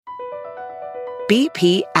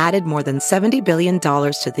BP added more than $70 billion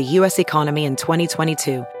to the U.S. economy in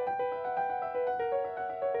 2022.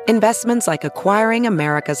 Investments like acquiring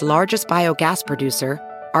America's largest biogas producer,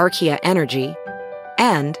 Archaea Energy,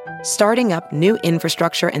 and starting up new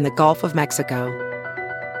infrastructure in the Gulf of Mexico.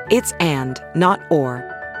 It's and, not or.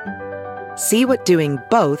 See what doing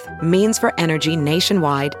both means for energy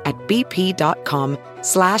nationwide at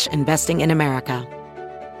bp.com/investing in America.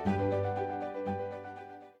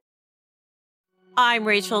 I'm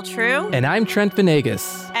Rachel True. And I'm Trent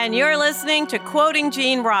Venegas. And you're listening to Quoting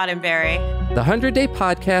Gene Roddenberry, the 100-day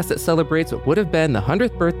podcast that celebrates what would have been the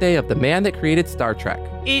 100th birthday of the man that created Star Trek.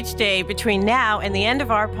 Each day between now and the end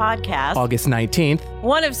of our podcast, August 19th,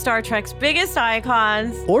 one of Star Trek's biggest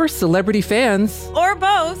icons, or celebrity fans, or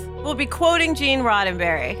both, will be quoting Gene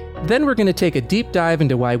Roddenberry. Then we're going to take a deep dive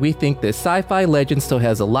into why we think this sci-fi legend still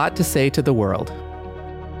has a lot to say to the world.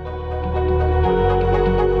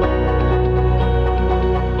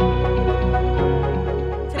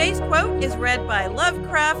 Today's quote is read by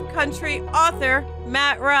Lovecraft Country author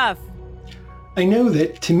Matt Ruff. I know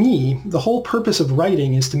that, to me, the whole purpose of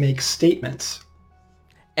writing is to make statements.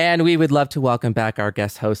 And we would love to welcome back our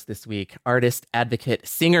guest host this week, artist, advocate,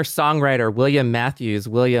 singer-songwriter William Matthews.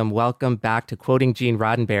 William, welcome back to Quoting Gene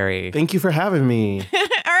Roddenberry. Thank you for having me. All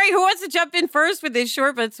right, who wants to jump in first with this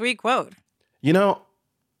short but sweet quote? You know,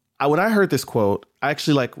 when I heard this quote, I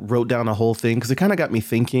actually wrote down a whole thing because it kind of got me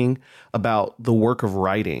thinking about the work of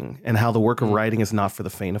writing and how the work of writing is not for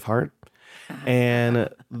the faint of heart. And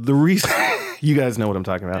the reason, you guys know what I'm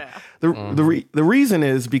talking about. Yeah. The reason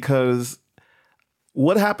is because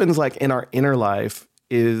what happens in our inner life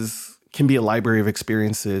can be a library of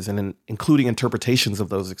experiences and including interpretations of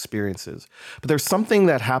those experiences. But there's something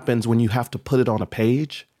that happens when you have to put it on a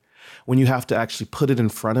page, when you have to actually put it in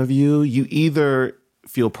front of you. You either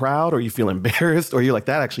feel proud or you feel embarrassed or you're like,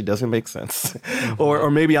 that actually doesn't make sense. or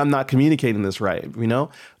maybe I'm not communicating this right,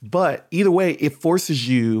 But either way,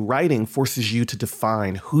 writing forces you to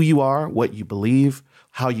define who you are, what you believe,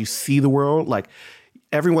 how you see the world.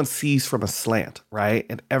 Everyone sees from a slant, right?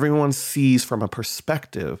 And everyone sees from a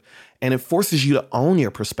perspective. And it forces you to own your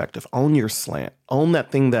perspective, own your slant, own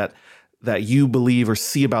that thing that you believe or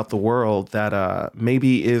see about the world that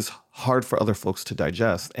maybe is hard for other folks to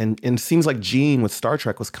digest. And it seems like Gene with Star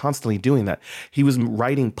Trek was constantly doing that. He was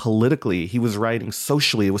writing politically. He was writing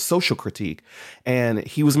socially. It was social critique. And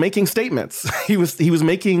he was making statements. He was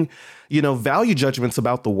making, value judgments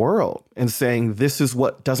about the world and saying, this is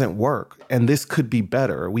what doesn't work. And this could be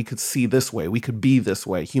better. We could see this way. We could be this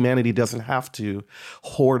way. Humanity doesn't have to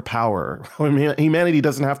hoard power. Humanity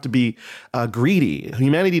doesn't have to be greedy.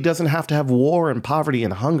 Humanity doesn't have to have war and poverty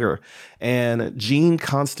and hunger. And Gene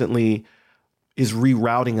constantly is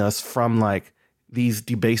rerouting us from these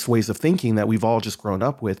debased ways of thinking that we've all just grown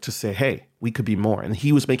up with to say, hey, we could be more. And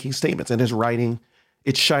he was making statements, and his writing,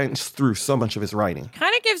 it shines through so much of his writing.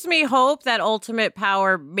 Kind of gives me hope that ultimate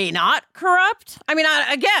power may not corrupt. I mean,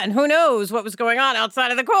 again, who knows what was going on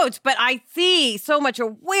outside of the quotes, but I see so much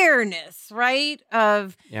awareness, right,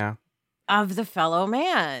 of the fellow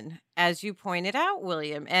man, as you pointed out,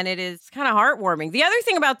 William, and it is kind of heartwarming. The other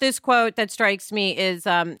thing about this quote that strikes me is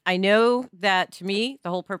I know that, to me, the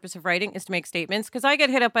whole purpose of writing is to make statements, because I get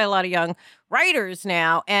hit up by a lot of young writers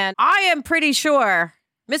now, and I am pretty sure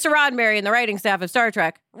Mr. Roddenberry and the writing staff of Star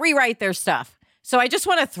Trek rewrite their stuff. So I just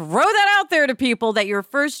want to throw that out there to people that your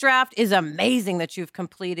first draft is amazing that you've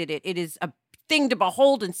completed it. It is a thing to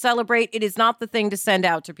behold and celebrate. It is not the thing to send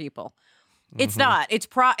out to people. It's not. It's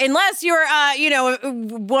unless you're,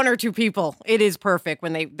 one or two people. It is perfect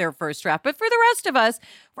when their first draft. But for the rest of us,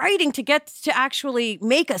 writing to get to actually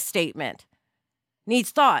make a statement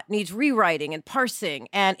needs thought, needs rewriting and parsing.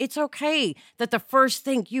 And it's okay that the first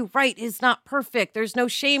thing you write is not perfect. There's no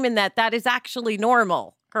shame in that. That is actually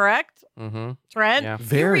normal. Correct? Mm-hmm. Trent? Yeah.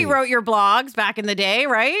 You rewrote your blogs back in the day,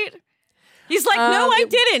 right? He's like, no, I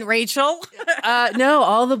didn't, Rachel. No,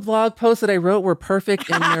 all the blog posts that I wrote were perfect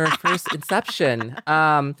in their first inception.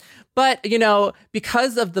 But,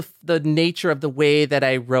 because of the nature of the way that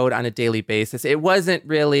I wrote on a daily basis, it wasn't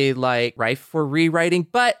really rife for rewriting.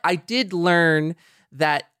 But I did learn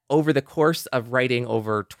that over the course of writing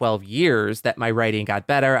over 12 years that my writing got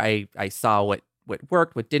better. I saw what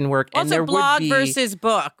worked, what didn't work. Also, and there blog would be... versus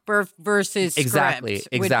book versus script would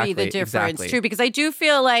be the difference, exactly. True, because I do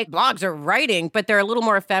feel like blogs are writing, but they're a little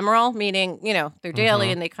more ephemeral, meaning, they're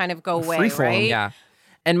daily and they kind of go away, Freeform, right? Yeah.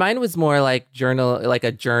 And mine was more like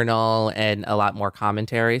a journal and a lot more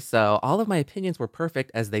commentary. So all of my opinions were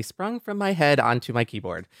perfect as they sprung from my head onto my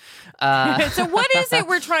keyboard. So what is it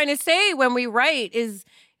we're trying to say when we write is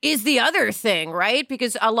the other thing, right?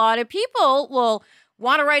 Because a lot of people will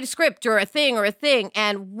want to write a script or a thing,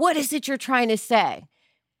 and what is it you're trying to say?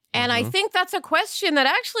 And I think that's a question that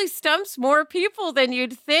actually stumps more people than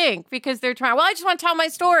you'd think, because they're trying, well, I just want to tell my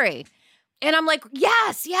story. And I'm like,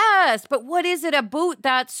 yes, but what is it about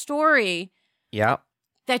that story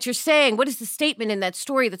that you're saying? What is the statement in that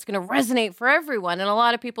story that's going to resonate for everyone? And a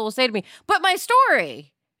lot of people will say to me, but my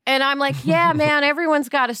story. And I'm like, yeah, man, everyone's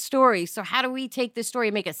got a story. So how do we take this story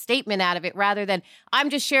and make a statement out of it rather than I'm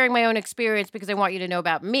just sharing my own experience because I want you to know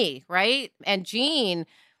about me, right? And Gene,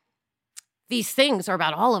 these things are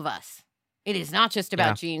about all of us. It is not just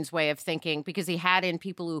about Gene's way of thinking, because he had in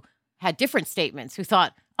people who had different statements, who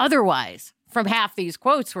thought otherwise from half these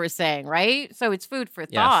quotes we're saying, right? So it's food for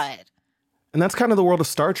thought. And that's kind of the world of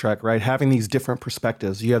Star Trek, right? Having these different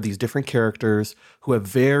perspectives. You have these different characters who have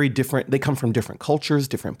very different, they come from different cultures,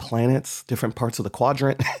 different planets, different parts of the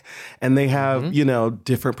quadrant, and they have,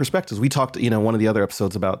 different perspectives. We talked, one of the other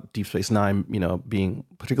episodes about Deep Space Nine, being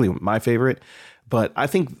particularly my favorite. But I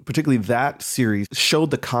think particularly that series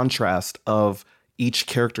showed the contrast of each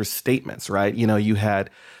character's statements, right? You had,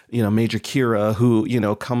 Major Kira,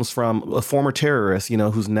 who, comes from a former terrorist,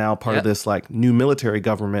 who's now part of this like new military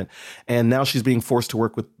government. And now she's being forced to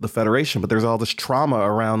work with the Federation. But there's all this trauma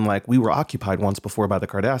around like, we were occupied once before by the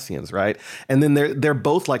Cardassians, right? And then they're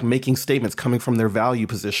both like making statements coming from their value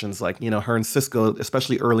positions, like, her and Sisko,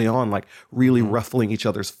 especially early on, like really ruffling each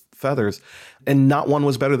other's feathers. And not one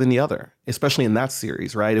was better than the other, especially in that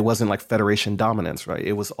series, right? It wasn't like Federation dominance, right?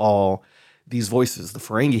 It was all these voices. The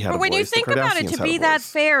Ferengi had a voice. But when you think about it, to be that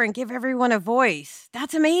fair and give everyone a voice,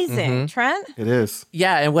 that's amazing, Trent. It is.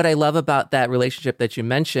 Yeah, and what I love about that relationship that you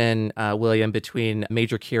mentioned, William, between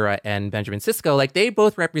Major Kira and Benjamin Sisko, like they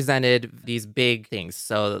both represented these big things.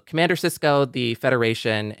 So Commander Sisko, the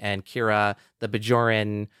Federation, and Kira, the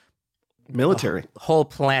Bajoran military, whole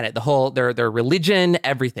planet, the whole their religion,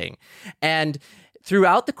 everything. And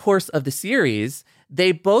throughout the course of the series,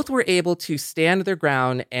 they both were able to stand their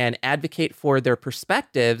ground and advocate for their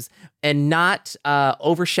perspectives and not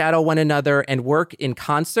overshadow one another and work in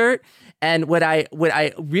concert. And what I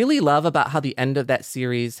really love about how the end of that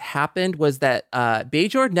series happened was that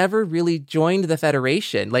Bajor never really joined the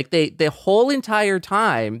Federation. Like the whole entire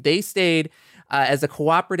time, they stayed as a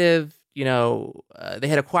cooperative. They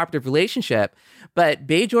had a cooperative relationship, but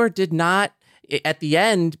Bajor did not, at the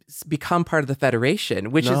end, become part of the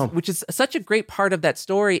Federation, which is such a great part of that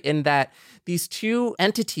story, in that these two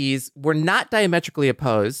entities were not diametrically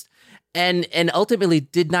opposed and ultimately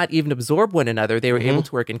did not even absorb one another. They were able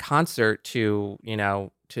to work in concert to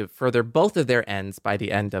further both of their ends by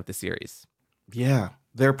the end of the series. Yeah.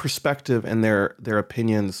 Their perspective and their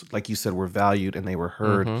opinions, like you said, were valued and they were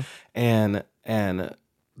heard. And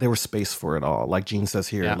there was space for it all. Like Gene says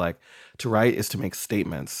here, like to write is to make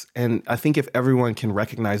statements. And I think if everyone can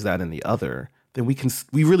recognize that in the other, then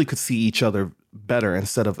we really could see each other better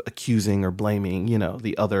instead of accusing or blaming,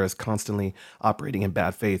 the other as constantly operating in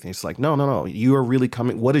bad faith. And it's like, no, you are really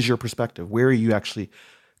coming. What is your perspective? Where are you actually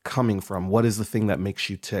coming from? What is the thing that makes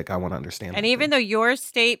you tick? I want to understand. And even though your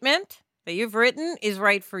statement that you've written is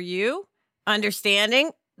right for you,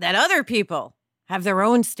 understanding that other people have their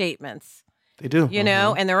own statements. They do.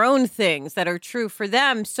 And their own things that are true for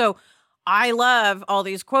them. So I love all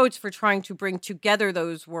these quotes for trying to bring together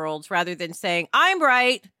those worlds rather than saying, I'm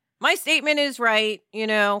right, my statement is right,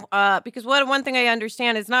 because one thing I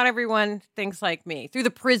understand is not everyone thinks like me through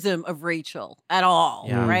the prism of Rachel at all,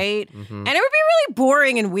 right? And it would be really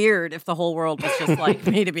boring and weird if the whole world was just like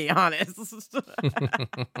me, to be honest.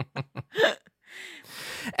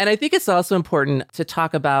 And I think it's also important to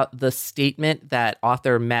talk about the statement that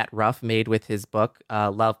author Matt Ruff made with his book,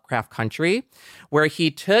 Lovecraft Country, where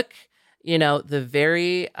he took, the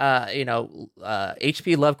very,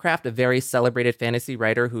 H.P. Lovecraft, a very celebrated fantasy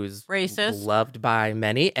writer who's racist, loved by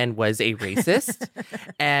many and was a racist.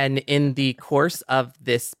 And in the course of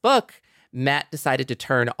this book, Matt decided to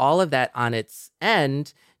turn all of that on its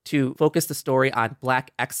end to focus the story on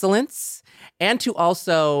Black excellence and to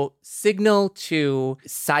also signal to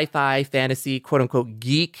sci-fi, fantasy, quote unquote,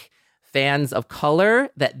 geek fans of color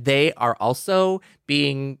that they are also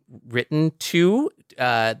being written to,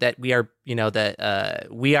 that we are,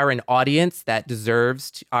 we are an audience that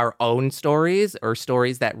deserves our own stories or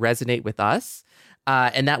stories that resonate with us.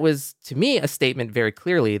 And that was, to me, a statement very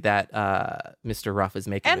clearly that Mr. Ruff is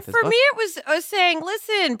making. And with his for book. me, it was saying,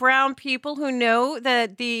 listen, brown people who know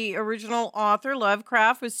that the original author,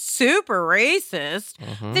 Lovecraft, was super racist,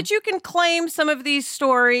 that you can claim some of these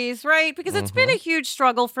stories, right? Because it's been a huge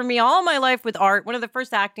struggle for me all my life with art. One of the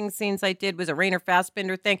first acting scenes I did was a Rainer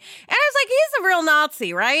Fassbinder thing. And I was like, he's a real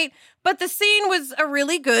Nazi, right? But the scene was a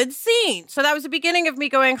really good scene. So that was the beginning of me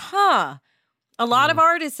going, A lot of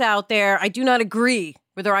artists out there, I do not agree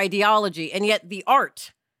with their ideology, and yet the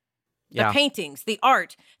art, the paintings, the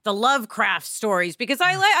art, the Lovecraft stories, because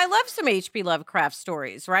I love some H.P. Lovecraft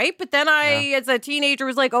stories, right? But then I, as a teenager,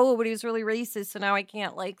 was like, oh, but he was really racist, so now I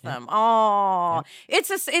can't like them. Oh,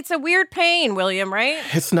 it's a weird pain, William, right?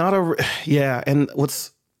 It's not and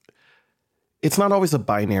it's not always a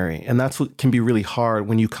binary, and that's what can be really hard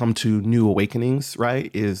when you come to new awakenings, right?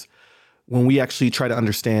 Is when we actually try to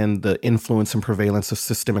understand the influence and prevalence of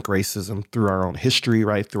systemic racism through our own history,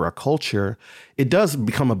 right, through our culture, it does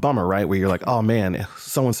become a bummer, right, where you're like, oh man,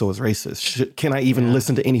 so-and-so is racist. Can I even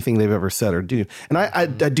listen to anything they've ever said or do? And I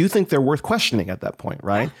do think they're worth questioning at that point,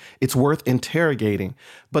 right? Yeah. It's worth interrogating,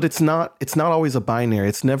 but it's not always a binary.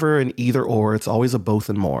 It's never an either or. It's always a both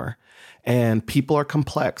and more. And people are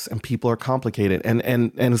complex and people are complicated.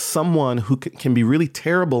 And someone who can be really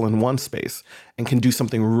terrible in one space and can do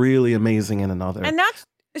something really amazing in another. And not,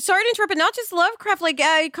 sorry to interrupt, but not just Lovecraft, like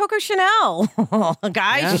Coco Chanel.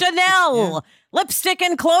 Chanel. Lipstick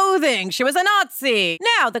and clothing. She was a Nazi.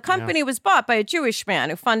 Now, the company was bought by a Jewish man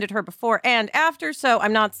who funded her before and after. So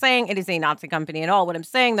I'm not saying it is a Nazi company at all. What I'm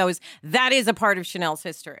saying, though, is that is a part of Chanel's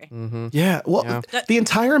history. Mm-hmm. Yeah. Well, the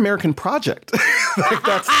entire American project.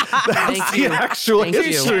 that's the actual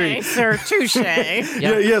history. Sir, touche.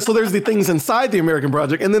 Yeah. So there's the things inside the American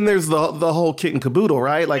project. And then there's the whole kit and caboodle,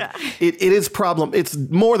 right? Like it is it's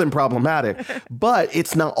more than problematic. But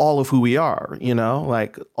it's not all of who we are, you know?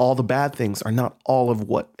 Like all the bad things are not all of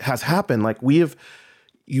what has happened. Like we have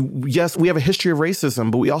a history of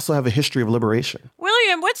racism, but we also have a history of liberation.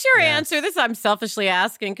 William, what's your answer? This I'm selfishly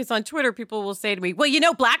asking because on Twitter people will say to me, well, you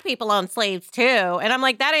know, black people own slaves too. And I'm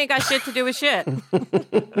like, that ain't got shit to do with shit.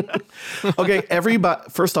 Okay,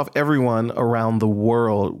 first off, everyone around the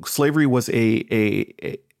world, slavery was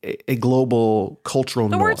a global cultural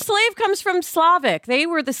norm. The word slave comes from Slavic. They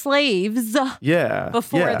were the slaves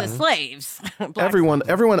before the slaves. Everyone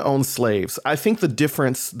owned slaves. I think the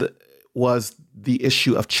difference was the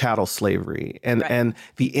issue of chattel slavery and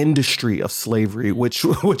the industry of slavery, which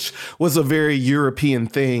was a very European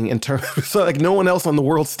thing in terms of, so like no one else on the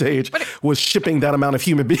world stage was shipping that amount of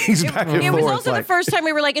human beings back and forth. It was also the first time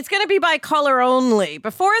we were like, it's going to be by color only.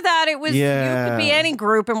 Before that, it was you could be any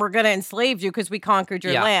group and we're going to enslave you because we conquered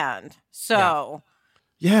your land. So.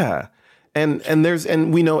 Yeah.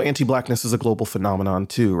 And we know anti-blackness is a global phenomenon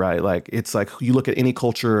too, right? Like it's like you look at any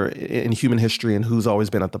culture in human history and who's always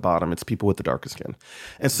been at the bottom, it's people with the darker skin.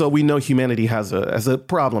 And so we know humanity has a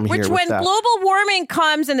problem here. Which when global warming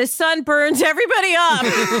comes and the sun burns everybody up,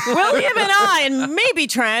 William and I, and maybe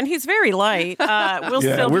Trent, he's very light, we're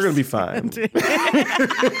going to be fine.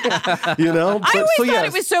 You know? I always thought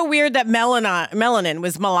it was so weird that melanin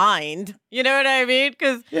was maligned. You know what I mean?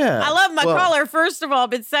 Because I love my color, first of all,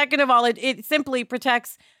 but second of all, it simply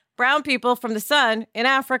protects brown people from the sun. In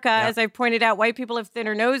Africa, as I've pointed out, white people have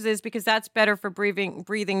thinner noses because that's better for breathing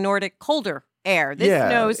Nordic colder air. This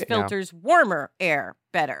nose filters warmer air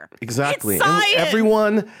better. Exactly. It's science.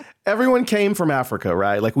 And everyone came from Africa,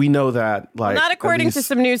 right? Like we know that. Like not according to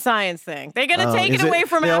some new science thing. They're going to take it away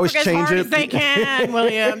from Africa as hard as they can,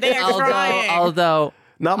 William. They are trying. Although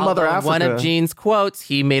Mother Africa. One of Gene's quotes,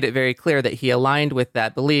 he made it very clear that he aligned with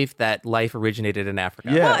that belief that life originated in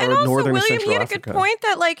Africa. Yeah, and also, Northern William, and Central he had Africa. a good point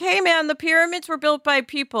that, like, hey, man, the pyramids were built by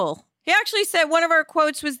people. He actually said one of our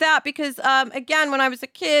quotes was that because, again, when I was a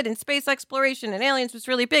kid and space exploration and aliens was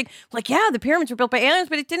really big, like, yeah, the pyramids were built by aliens,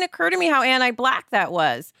 but it didn't occur to me how anti-black that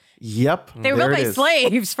was. Yep. They were built by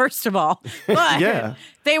slaves, first of all. But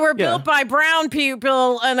they were built by brown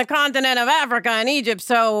people on the continent of Africa and Egypt,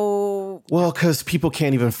 so... Well, because people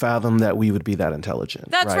can't even fathom that we would be that intelligent.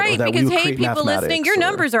 That's right, because, hey, people listening, your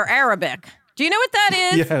numbers are Arabic. Do you know what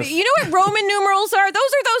that is? Yes. You know what Roman numerals are? Those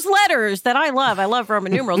are those letters that I love. I love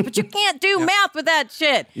Roman numerals, but you can't do math with that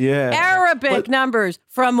shit. Yeah. Arabic numbers.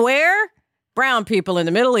 From where? Brown people in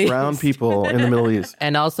the Middle East. Brown people in the Middle East.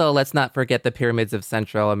 And also, let's not forget the pyramids of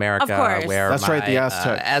Central America. Of course. Where that's right, the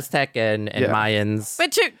Aztec and Mayans.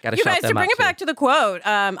 But you guys, to bring it back to the quote,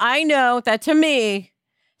 I know that to me,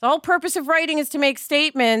 the whole purpose of writing is to make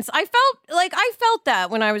statements. I felt that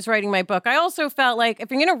when I was writing my book. I also felt like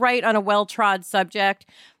if you're going to write on a well-trod subject,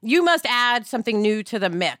 you must add something new to the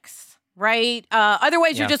mix, right?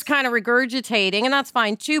 Otherwise, you're just kind of regurgitating, and that's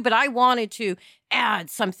fine too. But I wanted to add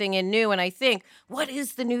something in new, and I think, what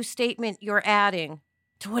is the new statement you're adding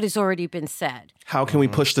to what has already been said. How can we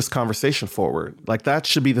push this conversation forward? Like, that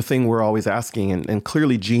should be the thing we're always asking. And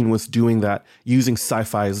clearly Jean was doing that, using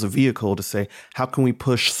sci-fi as a vehicle to say, how can we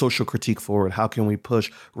push social critique forward? How can we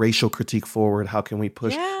push racial critique forward? How can we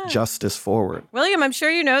push justice forward? William, I'm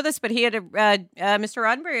sure you know this, but he had Mr.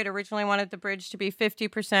 Roddenberry had originally wanted the bridge to be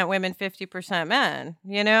 50% women, 50% men,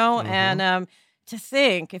 you know? And to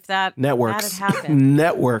think if that had happened.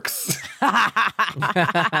 Networks. All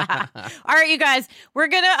right, you guys, we're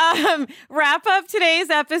going to wrap up today's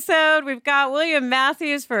episode. We've got William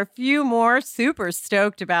Matthews for a few more. Super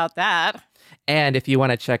stoked about that. And if you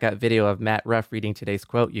want to check out video of Matt Ruff reading today's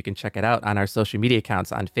quote, you can check it out on our social media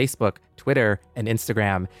accounts on Facebook, Twitter, and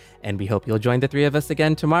Instagram. And we hope you'll join the three of us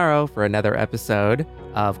again tomorrow for another episode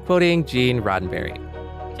of Quoting Gene Roddenberry.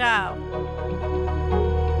 Ciao.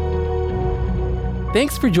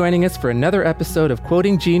 Thanks for joining us for another episode of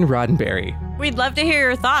Quoting Gene Roddenberry. We'd love to hear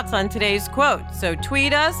your thoughts on today's quote. So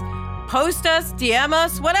tweet us, post us, DM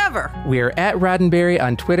us, whatever. We're at Roddenberry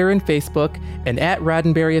on Twitter and Facebook, and at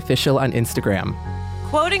Roddenberry Official on Instagram.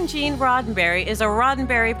 Quoting Gene Roddenberry is a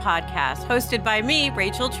Roddenberry podcast hosted by me,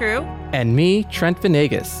 Rachel True. And me, Trent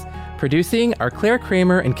Venegas. Producing are Claire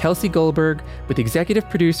Kramer and Kelsey Goldberg, with executive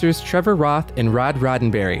producers Trevor Roth and Rod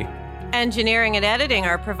Roddenberry. Engineering and editing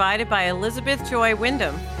are provided by Elizabeth Joy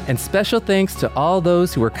Wyndham. And special thanks to all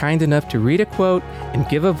those who were kind enough to read a quote and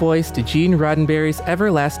give a voice to Gene Roddenberry's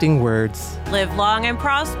everlasting words. Live long and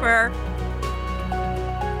prosper.